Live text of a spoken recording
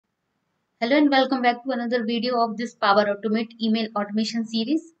Hello and welcome back to another video of this Power Automate email automation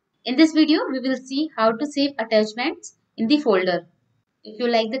series. In this video, we will see how to save attachments in the folder. If you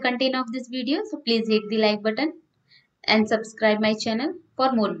like the content of this video, so please hit the like button and subscribe my channel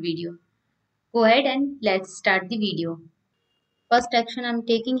for more video. Go ahead and let's start the video. First action I'm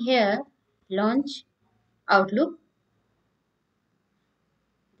taking here, launch Outlook.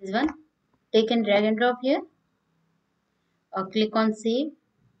 This one, take and drag and drop here or click on save.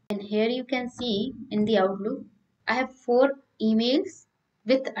 And here you can see in the Outlook, I have 4 emails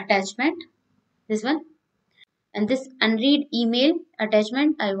with attachment. This one and this unread email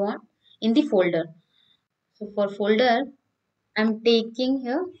attachment I want in the folder. So for folder, I'm taking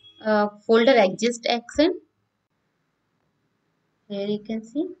here folder exist action. Here you can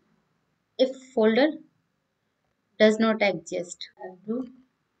see if folder does not exist, I have to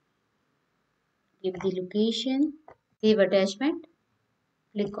give the location, save attachment,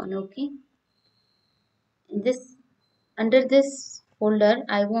 click on OK. In this under this folder,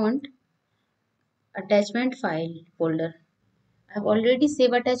 I want attachment file folder. I have already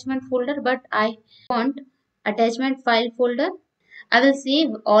saved attachment folder, but I want attachment file folder. I will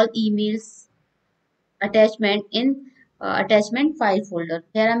save all emails attachment in attachment file folder.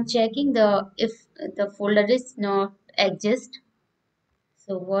 Here I'm checking the if the folder is not exist.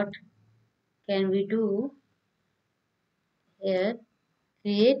 So what can we do here?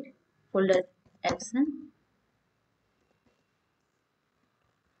 Create folder action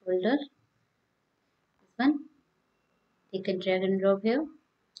folder. This one. Take a drag and drop here.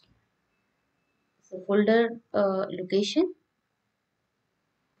 So folder location.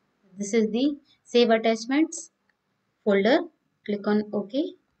 This is the save attachments folder. Click on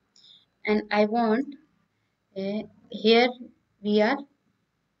OK. And I want here we are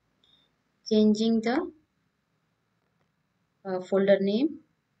changing the folder name,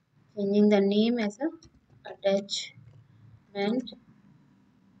 changing the name as a attachment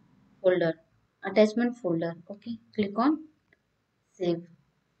folder. Okay, click on save.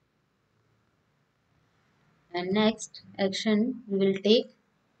 And next action we will take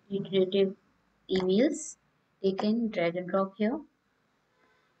iterative emails. Take and drag and drop here.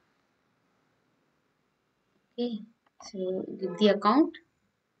 Okay, so give the account.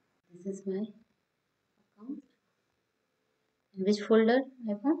 This is my account. In which folder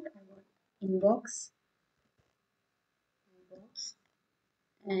I want? I want inbox.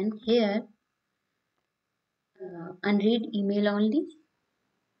 And here unread email only.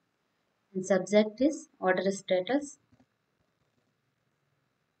 And subject is order status.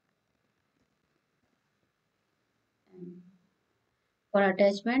 And for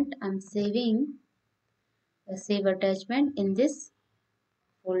attachment, I'm saving the save attachment in this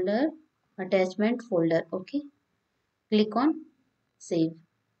folder, attachment folder. Okay, click on save.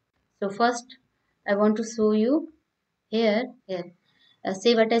 So first I want to show you here a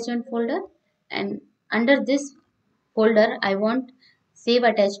save attachment folder, and under this folder I want save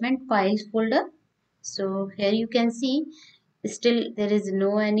attachment files folder. So here you can see still there is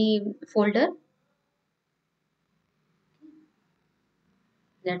no any folder.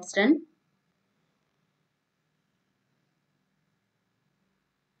 That's done.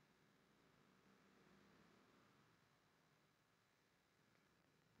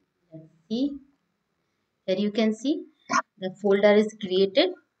 Let's see. Here you can see the folder is created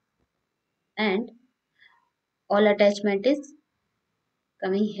and all attachment is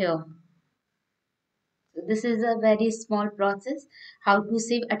coming here. So this is a very small process how to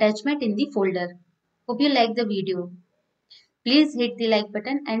save attachment in the folder. Hope you like the video. Please hit the like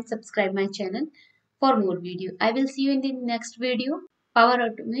button and subscribe my channel for more video. I will see you in the next video, Power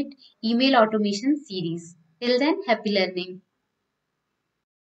Automate Email Automation series. Till then, happy learning.